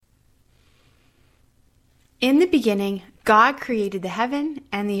In the beginning, God created the heaven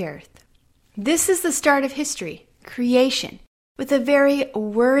and the earth. This is the start of history, creation. With the very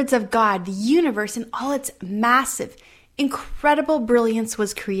words of God, the universe in all its massive, incredible brilliance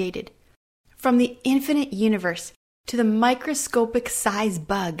was created. From the infinite universe to the microscopic size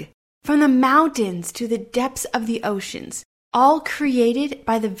bug, from the mountains to the depths of the oceans, all created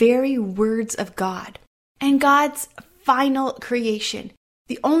by the very words of God. And God's final creation,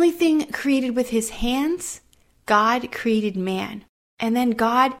 the only thing created with his hands, God created man. And then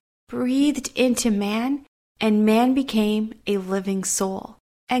God breathed into man, and man became a living soul.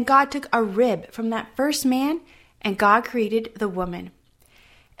 And God took a rib from that first man, and God created the woman.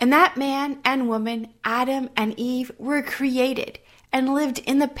 And that man and woman, Adam and Eve, were created and lived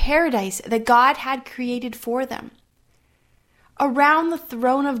in the paradise that God had created for them. Around the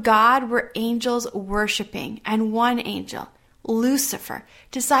throne of God were angels worshiping, and one angel, Lucifer,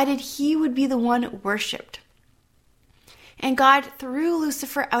 decided he would be the one worshipped. And God threw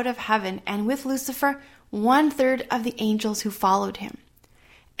Lucifer out of heaven, and with Lucifer, 1/3 of the angels who followed him.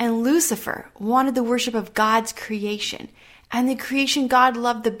 And Lucifer wanted the worship of God's creation, and the creation God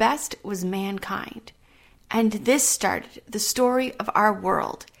loved the best was mankind. And this started the story of our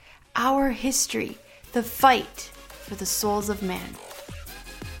world, our history, the fight for the souls of men.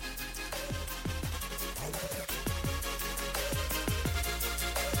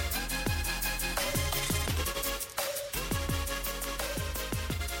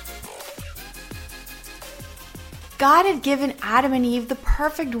 God had given Adam and Eve the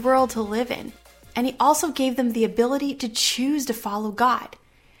perfect world to live in, and he also gave them the ability to choose to follow God.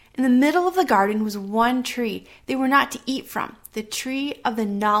 In the middle of the garden was one tree they were not to eat from, the tree of the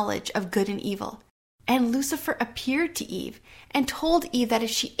knowledge of good and evil. And Lucifer appeared to Eve and told Eve that if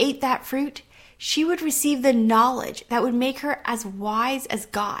she ate that fruit, she would receive the knowledge that would make her as wise as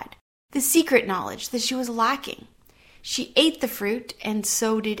God, the secret knowledge that she was lacking. She ate the fruit, and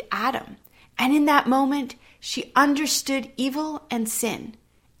so did Adam. And in that moment, she understood evil and sin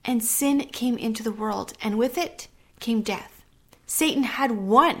came into the world, and with it came death. Satan had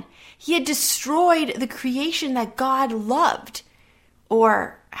won. He had destroyed the creation that God loved.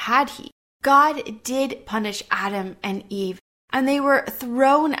 Or had he? God did punish Adam and Eve, and they were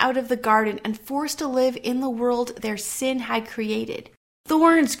thrown out of the garden and forced to live in the world their sin had created.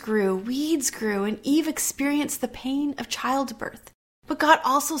 Thorns grew, weeds grew, and Eve experienced the pain of childbirth. But God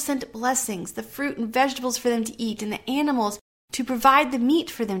also sent blessings, the fruit and vegetables for them to eat, and the animals to provide the meat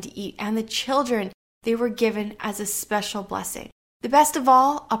for them to eat, and the children they were given as a special blessing. The best of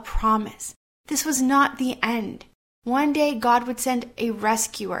all, a promise. This was not the end. One day God would send a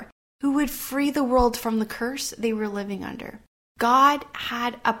rescuer who would free the world from the curse they were living under. God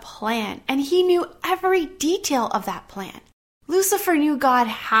had a plan, and he knew every detail of that plan. Lucifer knew God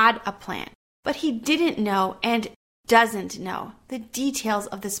had a plan, but he didn't know and doesn't know the details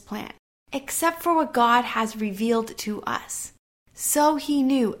of this plan, except for what God has revealed to us. So he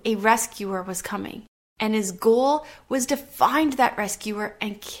knew a rescuer was coming, and his goal was to find that rescuer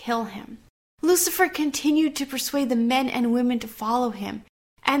and kill him. Lucifer continued to persuade the men and women to follow him,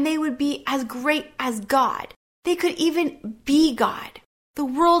 and they would be as great as God. They could even be God. The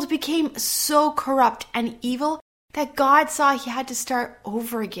world became so corrupt and evil that God saw he had to start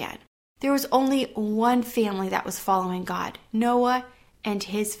over again. There was only one family that was following God, Noah and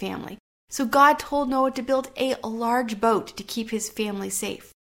his family. So God told Noah to build a large boat to keep his family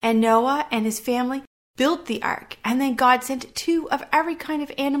safe. And Noah and his family built the ark, and then God sent 2 of every kind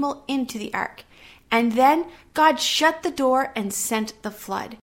of animal into the ark. And then God shut the door and sent the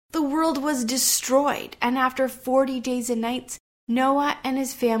flood. The world was destroyed, and after 40 days and nights, Noah and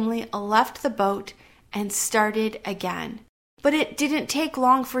his family left the boat and started again. But it didn't take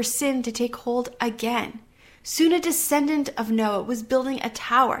long for sin to take hold again. Soon a descendant of Noah was building a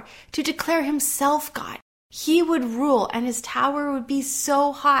tower to declare himself God. He would rule, and his tower would be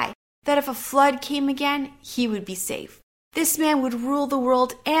so high that if a flood came again, he would be safe. This man would rule the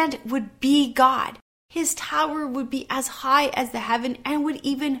world and would be God. His tower would be as high as the heaven and would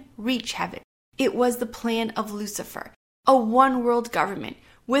even reach heaven. It was the plan of Lucifer, a one-world government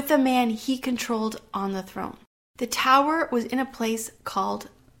with a man he controlled on the throne. The tower was in a place called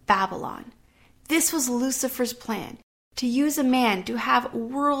Babylon. This was Lucifer's plan, to use a man to have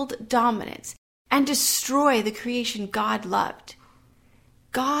world dominance and destroy the creation God loved.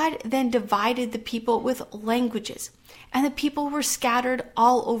 God then divided the people with languages, and the people were scattered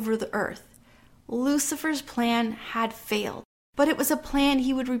all over the earth. Lucifer's plan had failed, but it was a plan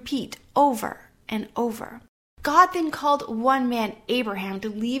he would repeat over and over. God then called one man, Abraham, to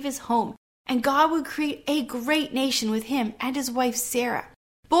leave his home, and God would create a great nation with him and his wife Sarah.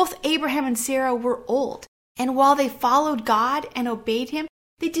 Both Abraham and Sarah were old, And while they followed God and obeyed him,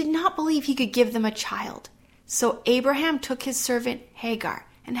 they did not believe he could give them a child. So Abraham took his servant Hagar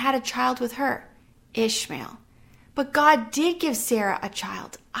and had a child with her, Ishmael. But God did give Sarah a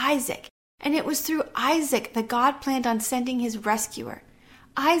child, Isaac, and it was through Isaac that God planned on sending his rescuer.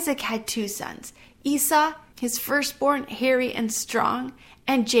 Isaac had 2 sons, Esau, his firstborn, hairy and strong,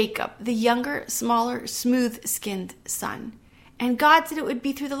 and Jacob, the younger, smaller, smooth-skinned son. And God said it would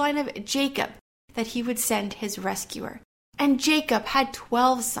be through the line of Jacob that he would send his rescuer. And Jacob had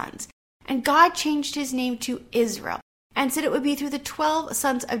 12 sons, and God changed his name to Israel, and said it would be through the 12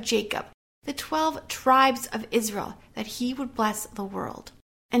 sons of Jacob, the 12 tribes of Israel, that he would bless the world.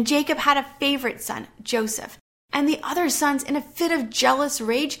 And Jacob had a favorite son, Joseph, and the other sons, in a fit of jealous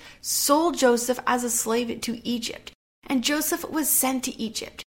rage, sold Joseph as a slave to Egypt. And Joseph was sent to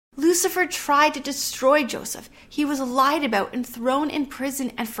Egypt. Lucifer tried to destroy Joseph. He was lied about and thrown in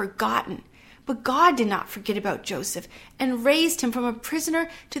prison and forgotten. But God did not forget about Joseph and raised him from a prisoner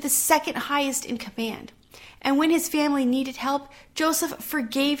to the second highest in command. And when his family needed help, Joseph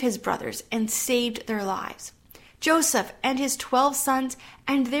forgave his brothers and saved their lives. Joseph and his 12 sons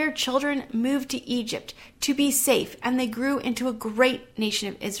and their children moved to Egypt to be safe, and they grew into a great nation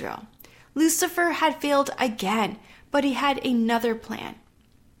of Israel. Lucifer had failed again, but he had another plan.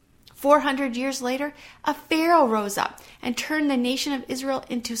 400 years later, a Pharaoh rose up and turned the nation of Israel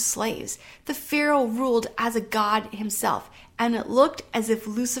into slaves. The Pharaoh ruled as a god himself, and it looked as if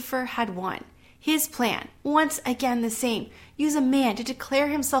Lucifer had won. His plan, once again the same, use a man to declare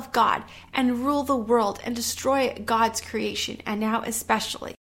himself God and rule the world and destroy God's creation, and now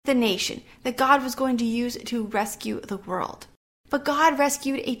especially the nation that God was going to use to rescue the world. But God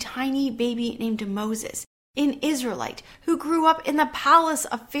rescued a tiny baby named Moses, an Israelite who grew up in the palace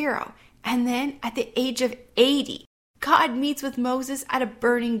of Pharaoh. And then at the age of 80, God meets with Moses at a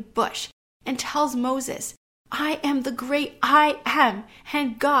burning bush and tells Moses, I am the great I am.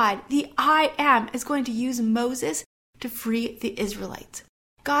 And God, the I am, is going to use Moses to free the Israelites.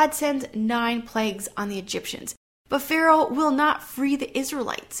 God sends 9 plagues on the Egyptians, but Pharaoh will not free the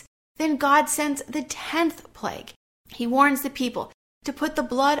Israelites. Then God sends the 10th plague. He warns the people to put the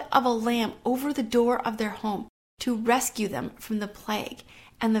blood of a lamb over the door of their home to rescue them from the plague.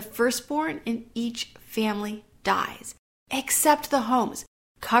 And the firstborn in each family dies, except the homes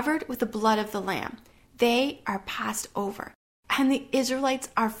covered with the blood of the lamb. They are passed over, and the Israelites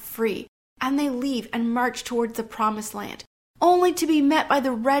are free, and they leave and march towards the promised land, only to be met by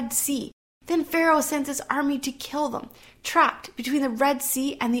the Red Sea. Then Pharaoh sends his army to kill them. Trapped between the Red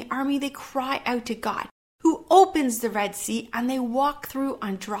Sea and the army, they cry out to God, who opens the Red Sea, and they walk through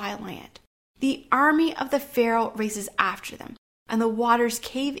on dry land. The army of the Pharaoh races after them, and the waters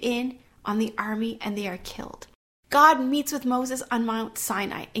cave in on the army, and they are killed. God meets with Moses on Mount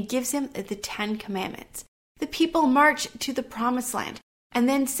Sinai and gives him the 10 commandments. The people march to the promised land and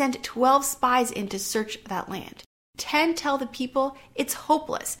then send 12 spies in to search that land. 10 tell the people it's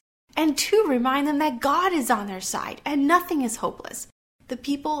hopeless, and 2 remind them that God is on their side and nothing is hopeless. The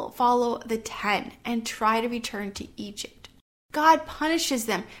people follow the 10 and try to return to Egypt. God punishes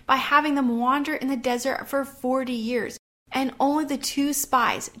them by having them wander in the desert for 40 years, and only the 2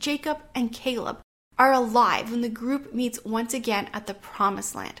 spies, Jacob and Caleb, are alive when the group meets once again at the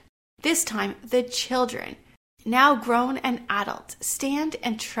promised land. This time, the children, now grown and adults, stand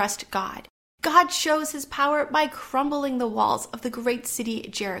and trust God. God shows his power by crumbling the walls of the great city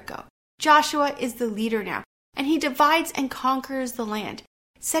Jericho. Joshua is the leader now, and he divides and conquers the land,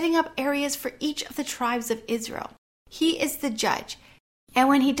 setting up areas for each of the tribes of Israel. He is the judge, and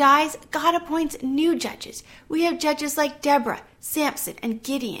when he dies, God appoints new judges. We have judges like Deborah, Samson, and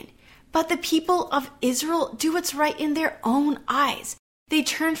Gideon. But the people of Israel do what's right in their own eyes. They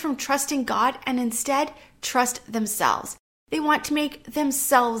turn from trusting God and instead trust themselves. They want to make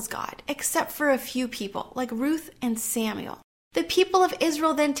themselves God, except for a few people like Ruth and Samuel. The people of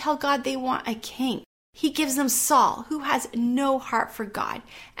Israel then tell God they want a king. He gives them Saul, who has no heart for God,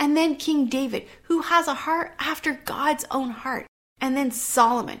 and then King David, who has a heart after God's own heart, and then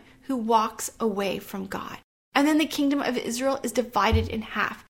Solomon, who walks away from God. And then the kingdom of Israel is divided in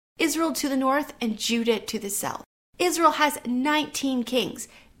half. Israel to the north and Judah to the south. Israel has 19 kings.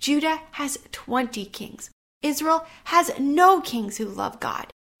 Judah has 20 kings. Israel has no kings who love God.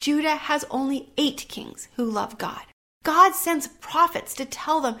 Judah has only 8 kings who love God. God sends prophets to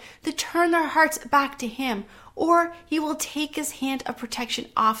tell them to turn their hearts back to him, or he will take his hand of protection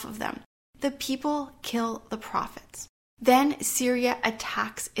off of them. The people kill the prophets. Then Syria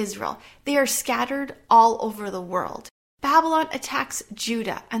attacks Israel. They are scattered all over the world. Babylon attacks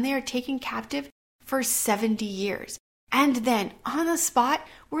Judah, and they are taken captive for 70 years. And then, on the spot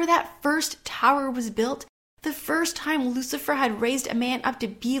where that first tower was built, The first time Lucifer had raised a man up to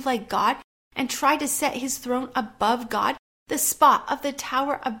be like God and tried to set his throne above God, the spot of the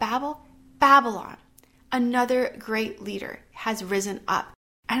Tower of Babel, Babylon, another great leader, has risen up.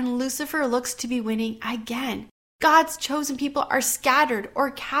 And Lucifer looks to be winning again. God's chosen people are scattered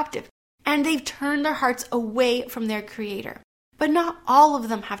or captive, and they've turned their hearts away from their Creator. But not all of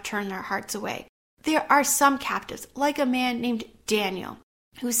them have turned their hearts away. There are some captives, like a man named Daniel,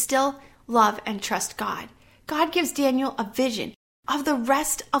 who still love and trust God. God gives Daniel a vision of the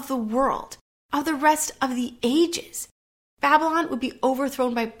rest of the world, of the rest of the ages. Babylon would be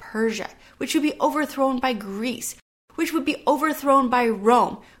overthrown by Persia, which would be overthrown by Greece, which would be overthrown by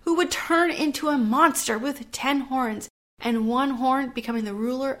Rome, who would turn into a monster with 10 horns, and one horn becoming the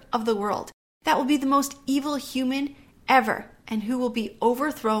ruler of the world. That will be the most evil human ever, and who will be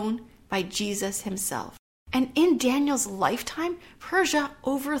overthrown by Jesus himself. And in Daniel's lifetime, Persia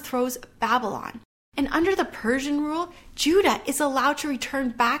overthrows Babylon. And under the Persian rule, Judah is allowed to return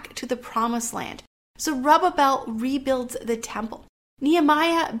back to the promised land. Zerubbabel rebuilds the temple.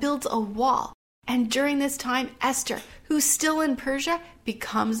 Nehemiah builds a wall. And during this time, Esther, who's still in Persia,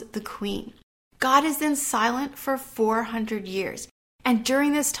 becomes the queen. God is then silent for 400 years. And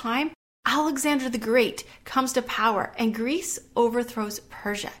during this time, Alexander the Great comes to power and Greece overthrows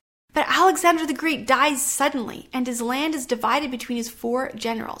Persia. But Alexander the Great dies suddenly and his land is divided between his 4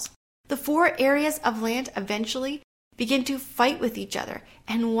 generals. The 4 areas of land eventually begin to fight with each other,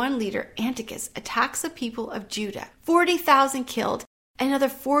 and one leader, Antiochus, attacks the people of Judah. 40,000 killed, and another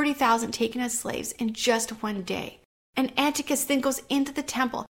 40,000 taken as slaves in just one day. And Antiochus then goes into the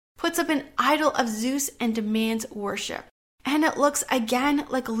temple, puts up an idol of Zeus, and demands worship. And it looks again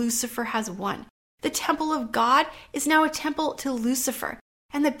like Lucifer has won. The temple of God is now a temple to Lucifer,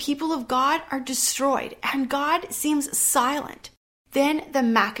 and the people of God are destroyed, and God seems silent. Then the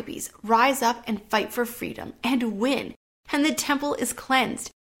Maccabees rise up and fight for freedom and win, and the temple is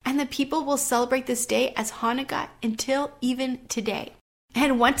cleansed, and the people will celebrate this day as Hanukkah until even today.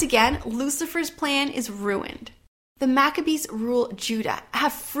 And once again, Lucifer's plan is ruined. The Maccabees rule Judah, a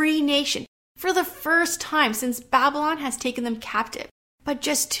free nation, for the first time since Babylon has taken them captive. But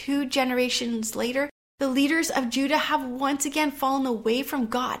just 2 generations later, the leaders of Judah have once again fallen away from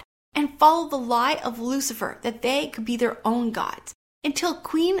God and followed the lie of Lucifer that they could be their own gods, until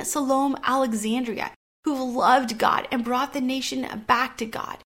Queen Salome Alexandria, who loved God and brought the nation back to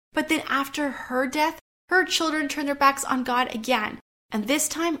God. But then after her death, her children turned their backs on God again, and this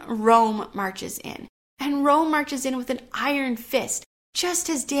time Rome marches in. And Rome marches in with an iron fist, just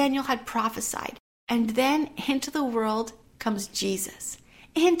as Daniel had prophesied. And then into the world comes Jesus.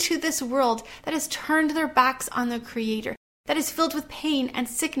 Into this world that has turned their backs on the Creator, that is filled with pain and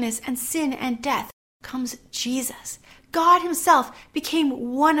sickness and sin and death, comes Jesus. God himself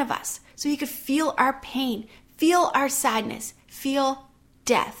became one of us so he could feel our pain, feel our sadness, feel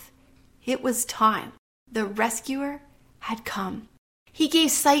death. It was time. The rescuer had come. He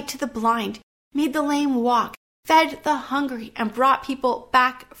gave sight to the blind, made the lame walk, fed the hungry, and brought people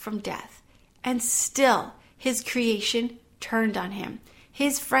back from death. And still his creation turned on him.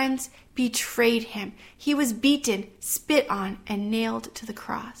 His friends betrayed him. He was beaten, spit on, and nailed to the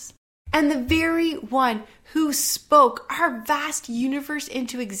cross. And the very one who spoke our vast universe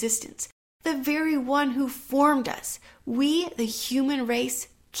into existence, the very one who formed us, we, the human race,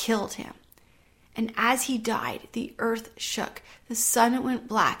 killed him. And as he died, the earth shook, the sun went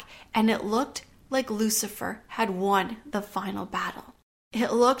black, and it looked like Lucifer had won the final battle.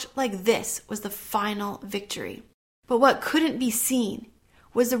 It looked like this was the final victory. But what couldn't be seen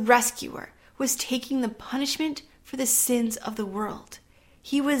was the rescuer was taking the punishment for the sins of the world.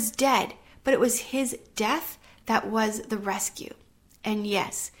 He was dead, but it was his death that was the rescue. And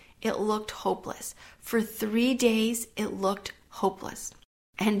yes, it looked hopeless. For 3 days, it looked hopeless.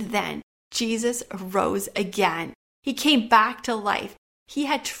 And then Jesus rose again. He came back to life. He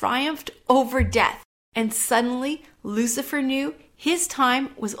had triumphed over death. And suddenly, Lucifer knew his time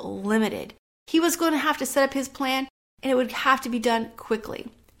was limited. He was going to have to set up his plan, and it would have to be done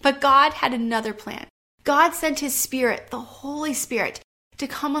quickly. But God had another plan. God sent his Spirit, the Holy Spirit, to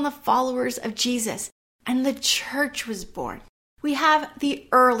come on the followers of Jesus, and the church was born. We have the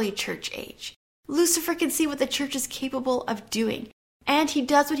early church age. Lucifer can see what the church is capable of doing, and he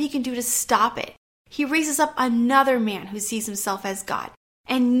does what he can do to stop it. He raises up another man who sees himself as God,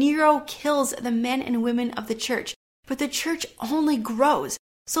 and Nero kills the men and women of the church, but the church only grows.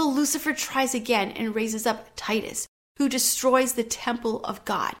 So Lucifer tries again and raises up Titus, who destroys the temple of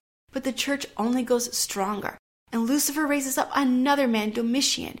God, but the church only goes stronger. And Lucifer raises up another man,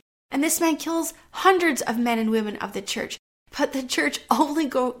 Domitian, and this man kills hundreds of men and women of the church, but the church only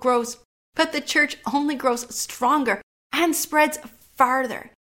grows But the church only grows stronger and spreads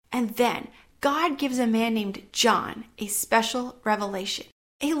farther. And then God gives a man named John a special revelation,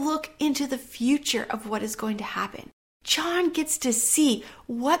 a look into the future of what is going to happen. John gets to see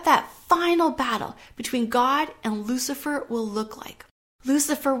what that final battle between God and Lucifer will look like.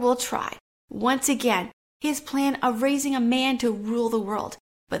 Lucifer will try, once again, his plan of raising a man to rule the world.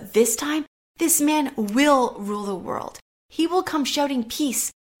 But this time, this man will rule the world. He will come shouting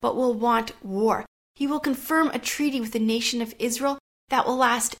peace, but will want war. He will confirm a treaty with the nation of Israel that will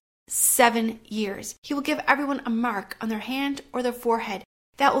last 7 years. He will give everyone a mark on their hand or their forehead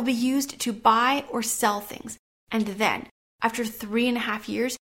that will be used to buy or sell things. And then, after 3.5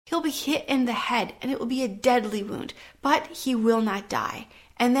 years, he'll be hit in the head, and it will be a deadly wound, but he will not die.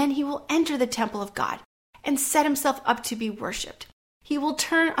 And then he will enter the temple of God and set himself up to be worshipped. He will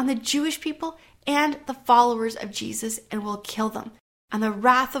turn on the Jewish people and the followers of Jesus and will kill them. And the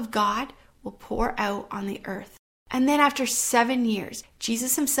wrath of God will pour out on the earth. And then after 7 years,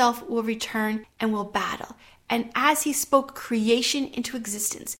 Jesus himself will return and will battle. And as he spoke creation into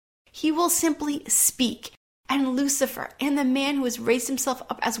existence, he will simply speak. And Lucifer and the man who has raised himself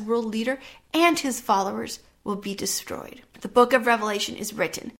up as world leader and his followers will be destroyed. The book of Revelation is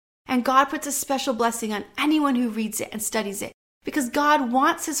written, and God puts a special blessing on anyone who reads it and studies it, because God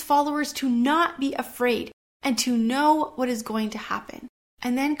wants his followers to not be afraid and to know what is going to happen.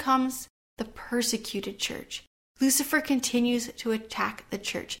 And then comes the persecuted church. Lucifer continues to attack the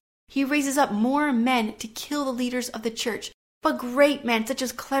church. He raises up more men to kill the leaders of the church, but great men such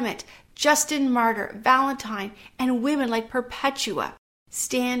as Clement, Justin Martyr, Valentine, and women like Perpetua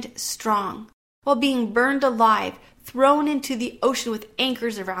stand strong, while being burned alive, thrown into the ocean with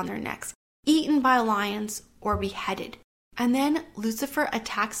anchors around their necks, eaten by lions, or beheaded. And then Lucifer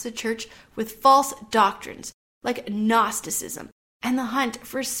attacks the church with false doctrines like Gnosticism and the hunt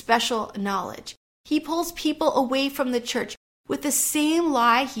for special knowledge. He pulls people away from the church with the same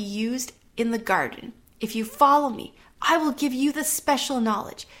lie he used in the garden. If you follow me, I will give you the special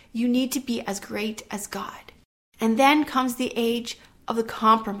knowledge. You need to be as great as God. And then comes the age of the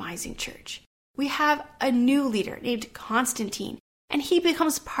compromising church. We have a new leader named Constantine, and he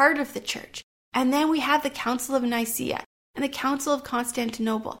becomes part of the church. And then we have the Council of Nicaea and the Council of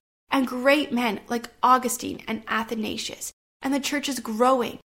Constantinople, and great men like Augustine and Athanasius. And the church is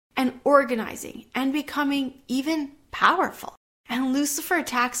growing and organizing and becoming even powerful. And Lucifer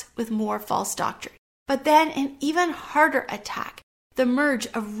attacks with more false doctrine. But then an even harder attack, the merge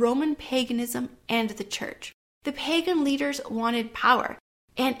of Roman paganism and the church. The pagan leaders wanted power,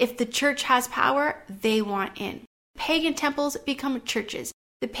 and if the church has power, they want in. Pagan temples become churches.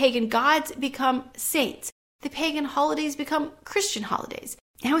 The pagan gods become saints. The pagan holidays become Christian holidays.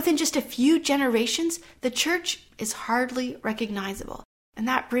 And within just a few generations, the church is hardly recognizable. And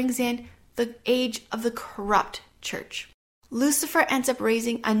that brings in the age of the corrupt church. Lucifer ends up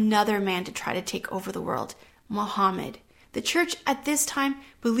raising another man to try to take over the world, Muhammad. The church at this time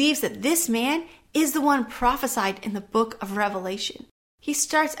believes that this man is the one prophesied in the book of Revelation. He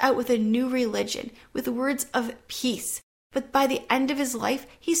starts out with a new religion, with words of peace. But by the end of his life,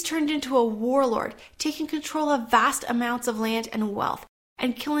 he's turned into a warlord, taking control of vast amounts of land and wealth,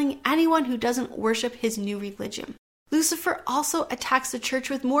 and killing anyone who doesn't worship his new religion. Lucifer also attacks the church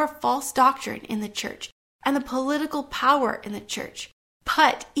with more false doctrine in the church and the political power in the church.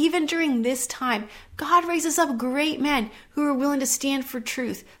 But even during this time, God raises up great men who are willing to stand for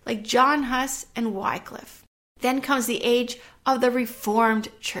truth, like John Huss and Wycliffe. Then comes the age of the Reformed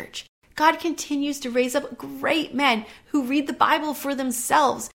Church. God continues to raise up great men who read the Bible for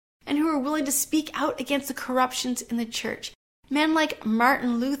themselves and who are willing to speak out against the corruptions in the church. Men like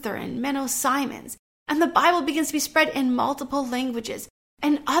Martin Luther and Menno Simons. And the Bible begins to be spread in multiple languages.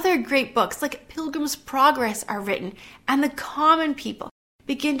 And other great books like Pilgrim's Progress are written, and the common people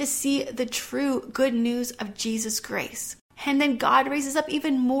begin to see the true good news of Jesus' grace. And then God raises up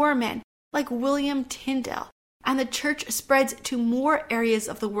even more men like William Tyndale, and the church spreads to more areas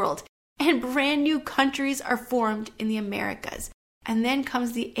of the world, and brand new countries are formed in the Americas. And then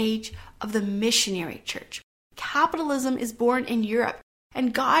comes the age of the missionary church. Capitalism is born in Europe,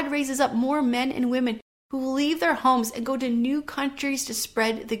 and God raises up more men and women who will leave their homes and go to new countries to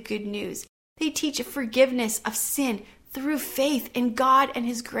spread the good news. They teach forgiveness of sin through faith in God and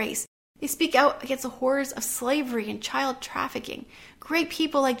His grace. They speak out against the horrors of slavery and child trafficking. Great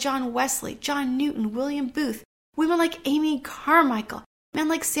people like John Wesley, John Newton, William Booth, women like Amy Carmichael, men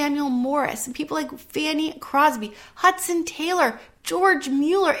like Samuel Morris, and people like Fanny Crosby, Hudson Taylor, George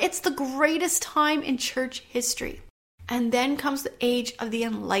Mueller. It's the greatest time in church history. And then comes the age of the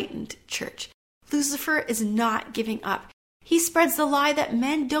enlightened church. Lucifer is not giving up. He spreads the lie that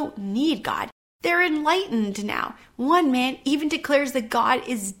men don't need God. They're enlightened now. One man even declares that God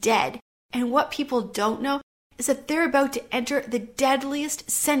is dead. And what people don't know is that they're about to enter the deadliest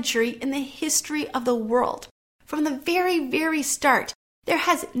century in the history of the world. From the very, very start, there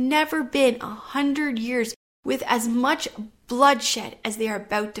has never been 100 years with as much bloodshed as they are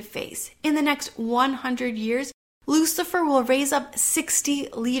about to face. In the next 100 years, Lucifer will raise up 60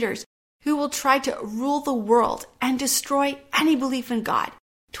 leaders who will try to rule the world and destroy any belief in God.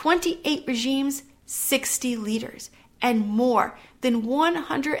 28 regimes, 60 leaders, and more than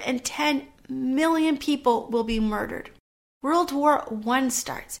 110 million people will be murdered. World War I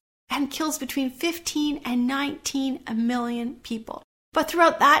starts and kills between 15 and 19 million people. But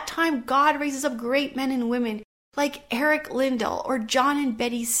throughout that time, God raises up great men and women like Eric Lindell or John and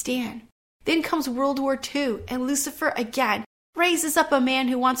Betty Stan. Then comes World War II, and Lucifer again raises up a man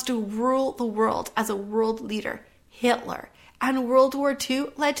who wants to rule the world as a world leader, Hitler. And World War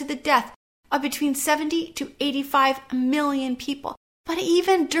II led to the death of between 70 to 85 million people. But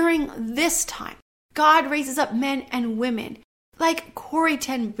even during this time, God raises up men and women like Corrie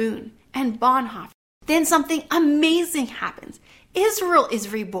ten Boom and Bonhoeffer. Then something amazing happens. Israel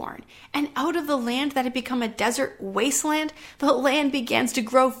is reborn, and out of the land that had become a desert wasteland, the land begins to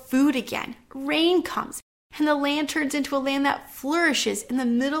grow food again. Rain comes, and the land turns into a land that flourishes in the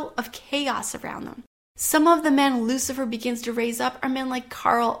middle of chaos around them. Some of the men Lucifer begins to raise up are men like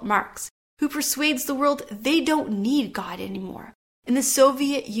Karl Marx, who persuades the world they don't need God anymore. In the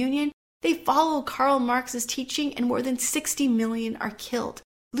Soviet Union, they follow Karl Marx's teaching, and more than 60 million are killed.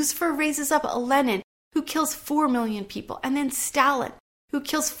 Lucifer raises up Lenin, who kills 4 million people, and then Stalin, who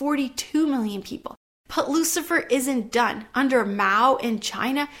kills 42 million people. But Lucifer isn't done. Under Mao in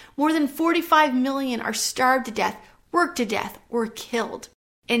China, more than 45 million are starved to death, worked to death, or killed.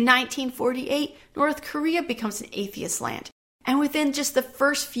 In 1948, North Korea becomes an atheist land. And within just the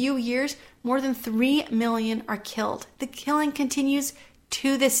first few years, more than 3 million are killed. The killing continues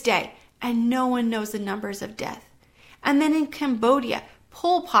to this day, and no one knows the numbers of death. And then in Cambodia,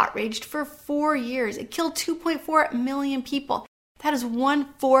 Pol Pot raged for 4 years. It killed 2.4 million people. That is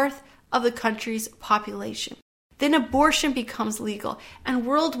 1/4 of the country's population. Then abortion becomes legal, and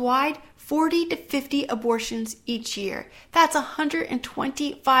worldwide, 40 to 50 abortions each year. That's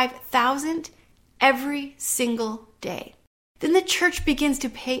 125,000 every single day. Then the church begins to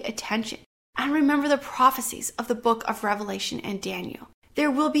pay attention and remember the prophecies of the book of Revelation and Daniel.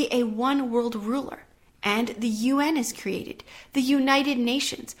 There will be a one world ruler. And the UN is created, the United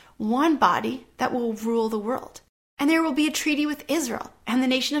Nations, one body that will rule the world. And there will be a treaty with Israel, and the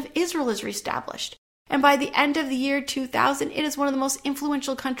nation of Israel is reestablished. And by the end of the year 2000, it is one of the most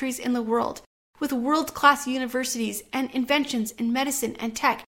influential countries in the world, with world-class universities and inventions in medicine and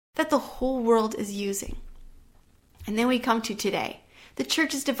tech that the whole world is using. And then we come to today. The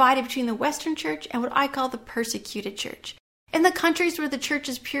church is divided between the Western church and what I call the persecuted church. In the countries where the church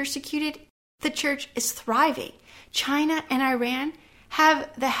is persecuted, the church is thriving. China and Iran have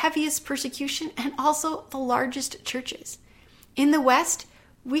the heaviest persecution and also the largest churches. In the West,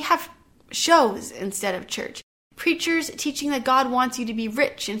 we have shows instead of church. Preachers teaching that God wants you to be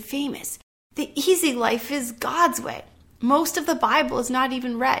rich and famous. The easy life is God's way. Most of the Bible is not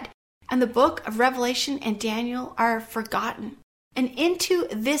even read, and the book of Revelation and Daniel are forgotten. And into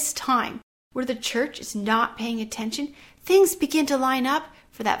this time where the church is not paying attention, things begin to line up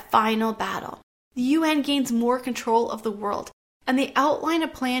for that final battle. The UN gains more control of the world, and they outline a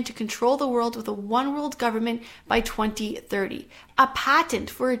plan to control the world with a one-world government by 2030. A patent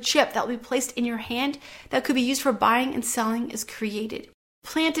for a chip that will be placed in your hand that could be used for buying and selling is created.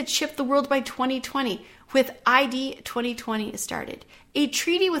 Plan to chip the world by 2020, with ID 2020 is started. A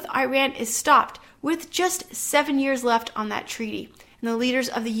treaty with Iran is stopped, with just 7 years left on that treaty. And the leaders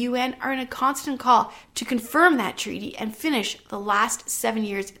of the UN are in a constant call to confirm that treaty and finish the last 7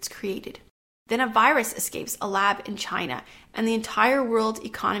 years it's created. Then a virus escapes a lab in China, and the entire world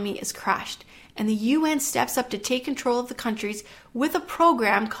economy is crashed. And the UN steps up to take control of the countries with a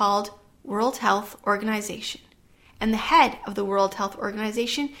program called World Health Organization. And the head of the World Health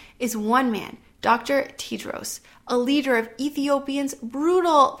Organization is one man, Dr. Tedros, a leader of Ethiopia's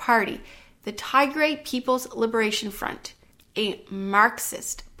brutal party, the Tigray People's Liberation Front, a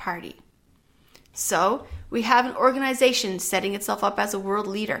Marxist party. So we have an organization setting itself up as a world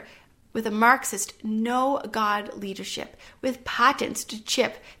leader with a Marxist no-God leadership, with patents to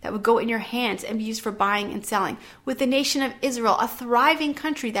chip that would go in your hands and be used for buying and selling, with the nation of Israel, a thriving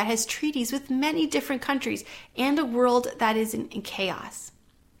country that has treaties with many different countries, and a world that is in chaos.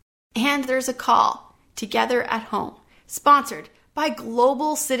 And there's a call, Together at Home, sponsored by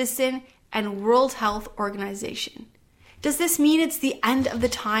Global Citizen and World Health Organization. Does this mean it's the end of the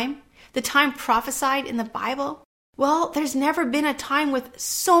time prophesied in the Bible? Well, there's never been a time with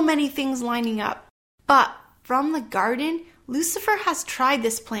so many things lining up. But from the garden, Lucifer has tried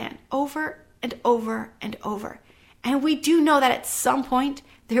this plan over and over and over. And we do know that at some point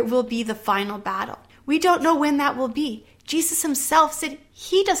there will be the final battle. We don't know when that will be. Jesus himself said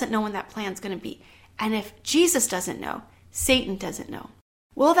he doesn't know when that plan's going to be. And if Jesus doesn't know, Satan doesn't know.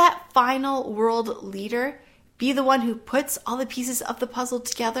 Will that final world leader be the one who puts all the pieces of the puzzle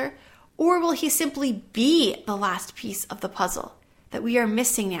together? Or will he simply be the last piece of the puzzle that we are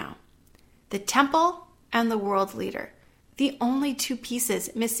missing now? The temple and the world leader, the only two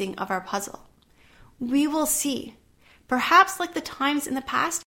pieces missing of our puzzle. We will see. Perhaps like the times in the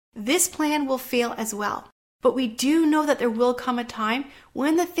past, this plan will fail as well. But we do know that there will come a time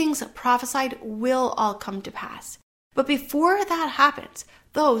when the things prophesied will all come to pass. But before that happens,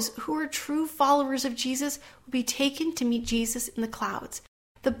 those who are true followers of Jesus will be taken to meet Jesus in the clouds.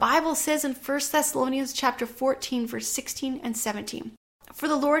 The Bible says in 1 Thessalonians chapter 14, verse 16 and 17, "For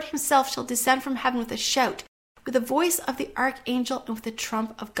the Lord himself shall descend from heaven with a shout, with the voice of the archangel and with the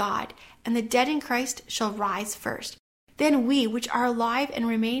trump of God, and the dead in Christ shall rise first. Then we, which are alive and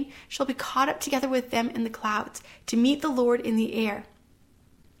remain, shall be caught up together with them in the clouds, to meet the Lord in the air.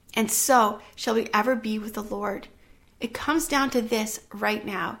 And so shall we ever be with the Lord." It comes down to this right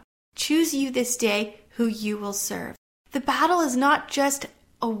now. Choose you this day who you will serve. The battle is not just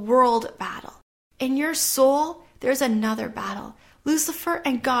a world battle. In your soul, there's another battle. Lucifer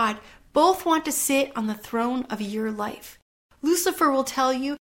and God both want to sit on the throne of your life. Lucifer will tell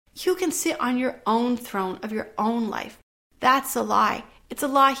you, you can sit on your own throne of your own life. That's a lie. It's a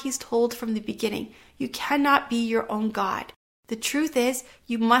lie he's told from the beginning. You cannot be your own God. The truth is,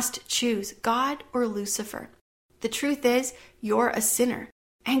 you must choose God or Lucifer. The truth is, you're a sinner.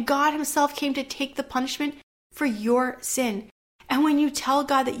 And God himself came to take the punishment for your sin. And when you tell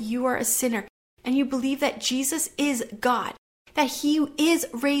God that you are a sinner, and you believe that Jesus is God, that he is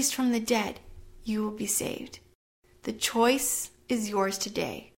raised from the dead, you will be saved. The choice is yours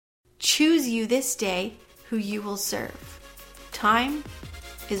today. Choose you this day who you will serve. Time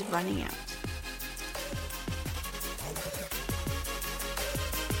is running out.